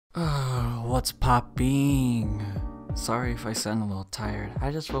What's popping? Sorry if I sound a little tired.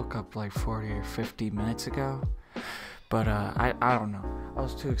 I just woke up like 40 or 50 minutes ago. But I don't know. I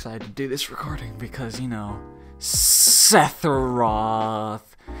was too excited to do this recording because, you know, Sephiroth.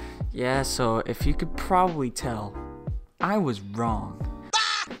 Yeah, so if you could probably tell, I was wrong.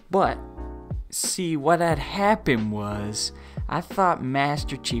 But, see, what had happened was, I thought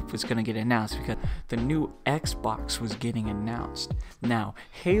Master Chief was going to get announced because the new Xbox was getting announced. Now,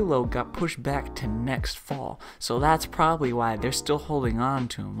 Halo got pushed back to next fall, so that's probably why they're still holding on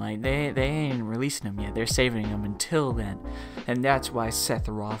to him. Like, they ain't releasing him yet. They're saving him until then. And that's why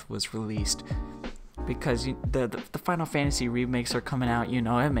Sephiroth was released. Because the Final Fantasy remakes are coming out, you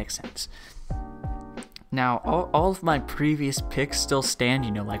know, it makes sense. Now, all of my previous picks still stand,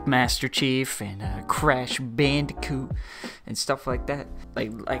 you know, like Master Chief and Crash Bandicoot and stuff like that.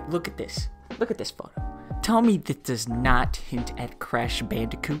 Like, look at this. Look at this photo. Tell me that does not hint at Crash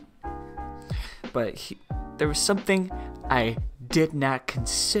Bandicoot. But there was something I did not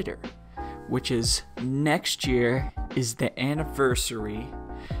consider, which is next year is the anniversary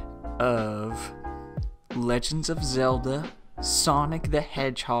of Legends of Zelda, Sonic the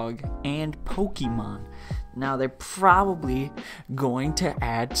Hedgehog, and Pokemon. Now they're probably going to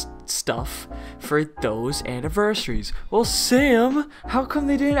add stuff for those anniversaries. Well, Sam, how come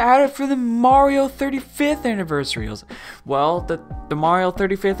they didn't add it for the Mario 35th anniversary? Well, the Mario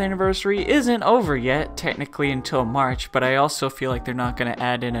 35th anniversary isn't over yet, technically until March, but I also feel like they're not going to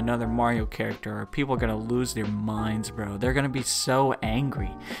add in another Mario character or people are going to lose their minds, bro. They're going to be so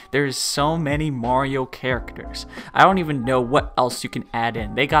angry. There's so many Mario characters. I don't even know what else you can add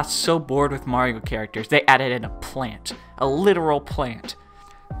in. They got so bored with Mario characters, they added in a plant. A literal plant.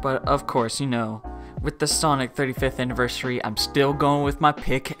 But of course, you know, with the Sonic 35th anniversary, I'm still going with my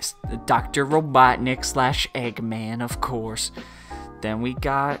pick, Dr. Robotnik / Eggman, of course. Then we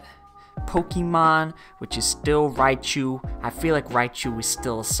got Pokemon, which is still Raichu. I feel like Raichu is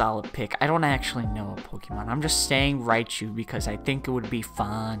still a solid pick. I don't actually know a Pokemon. I'm just saying Raichu because I think it would be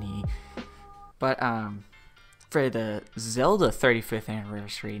funny. But for the Zelda 35th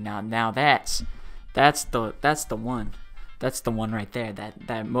anniversary, now that's the one. That's the one right there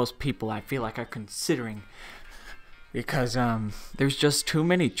that most people I feel like are considering, because there's just too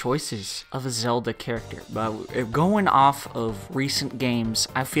many choices of a Zelda character. But going off of recent games,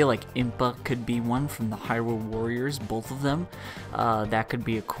 I feel like Impa could be one from the Hyrule Warriors, both of them. That could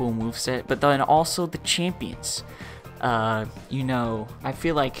be a cool moveset. But then also the champions. You know, I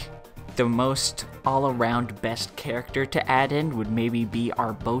feel like the most all-around best character to add in would maybe be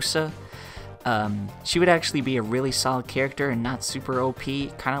Urbosa. She would actually be a really solid character and not super OP,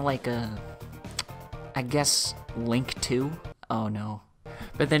 kind of like I guess Link 2. Oh no.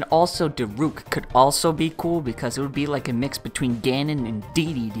 But then also Daruk could also be cool because it would be like a mix between Ganon and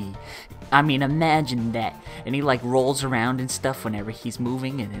DDD. I mean, imagine that. And he like rolls around and stuff whenever he's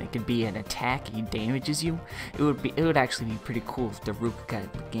moving, and it could be an attack, he damages you. It would actually be pretty cool if Daruk got in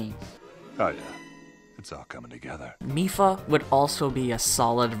the game. Oh yeah. It's all coming together. Mipha would also be a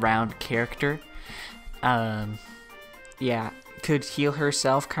solid round character. Yeah, could heal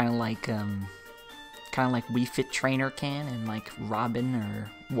herself kind of like Wii Fit Trainer can, and like Robin or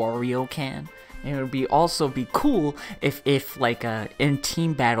Wario can. And it would also be cool if like in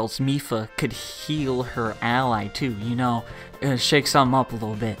team battles Mipha could heal her ally too. You know, shake something up a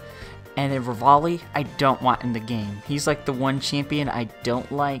little bit. And then Revali, I don't want in the game. He's like the one champion I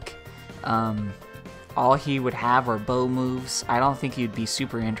don't like. All he would have are bow moves. I don't think he'd be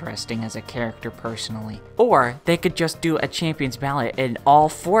super interesting as a character personally. Or they could just do a champions ballot and all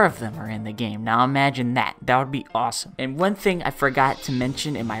 4 of them are in the game. Now imagine that. That would be awesome. And one thing I forgot to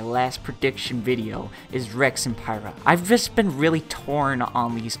mention in my last prediction video is Rex and Pyra. I've just been really torn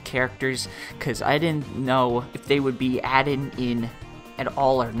on these characters because I didn't know if they would be added in at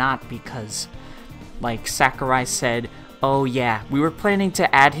all or not, because like Sakurai said, oh yeah, we were planning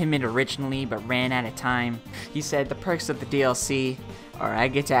to add him in originally, but ran out of time. He said the perks of the DLC are I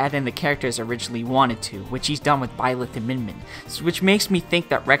get to add in the characters I originally wanted to, which he's done with Byleth and Min Min, which makes me think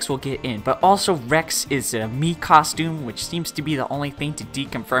that Rex will get in. But also Rex is a Mii costume, which seems to be the only thing to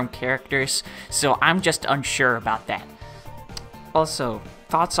deconfirm characters, so I'm just unsure about that. Also,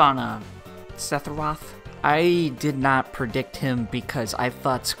 thoughts on Sephiroth? I did not predict him because I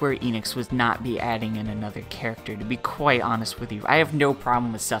thought Square Enix would not be adding in another character, to be quite honest with you. I have no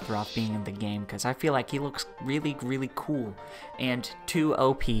problem with Sephiroth being in the game because I feel like he looks really, really cool and too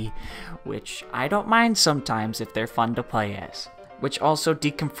OP, which I don't mind sometimes if they're fun to play as. Which also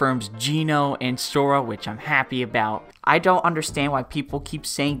deconfirms Geno and Sora, which I'm happy about. I don't understand why people keep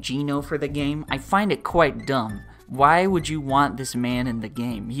saying Geno for the game. I find it quite dumb. Why would you want this man in the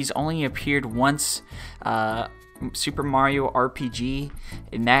game? He's only appeared once, Super Mario RPG,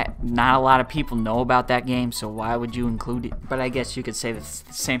 and that not a lot of people know about that game, so why would you include it? But I guess you could say the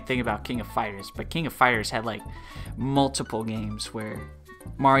same thing about King of Fighters, but King of Fighters had like multiple games where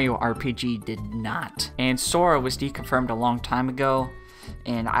Mario RPG did not. And Sora was deconfirmed a long time ago,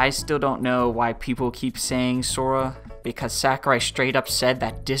 and I still don't know why people keep saying Sora, because Sakurai straight up said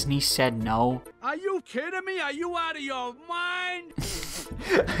that Disney said no. Are you kidding me? Are you out of your mind?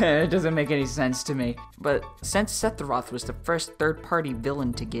 It doesn't make any sense to me. But since Sephiroth was the first third-party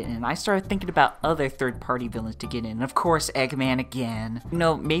villain to get in, I started thinking about other third-party villains to get in. And of course, Eggman again. You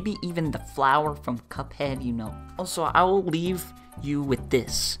know, maybe even the flower from Cuphead, you know. Also, I will leave you with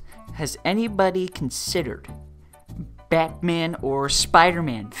this. Has anybody considered Batman or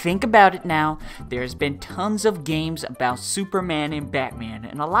Spider-Man? Think about it now. There's been tons of games about Superman and Batman,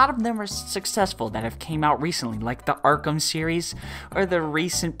 and a lot of them are successful that have came out recently, like the Arkham series or the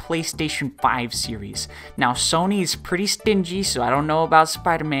recent PlayStation 5 series. Now, Sony is pretty stingy, so I don't know about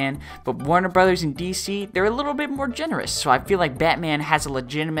Spider-Man, but Warner Brothers and DC, they're a little bit more generous, so I feel like Batman has a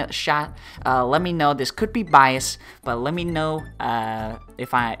legitimate shot. Let me know. This could be biased, but let me know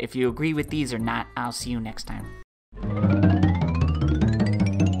if you agree with these or not. I'll see you next time.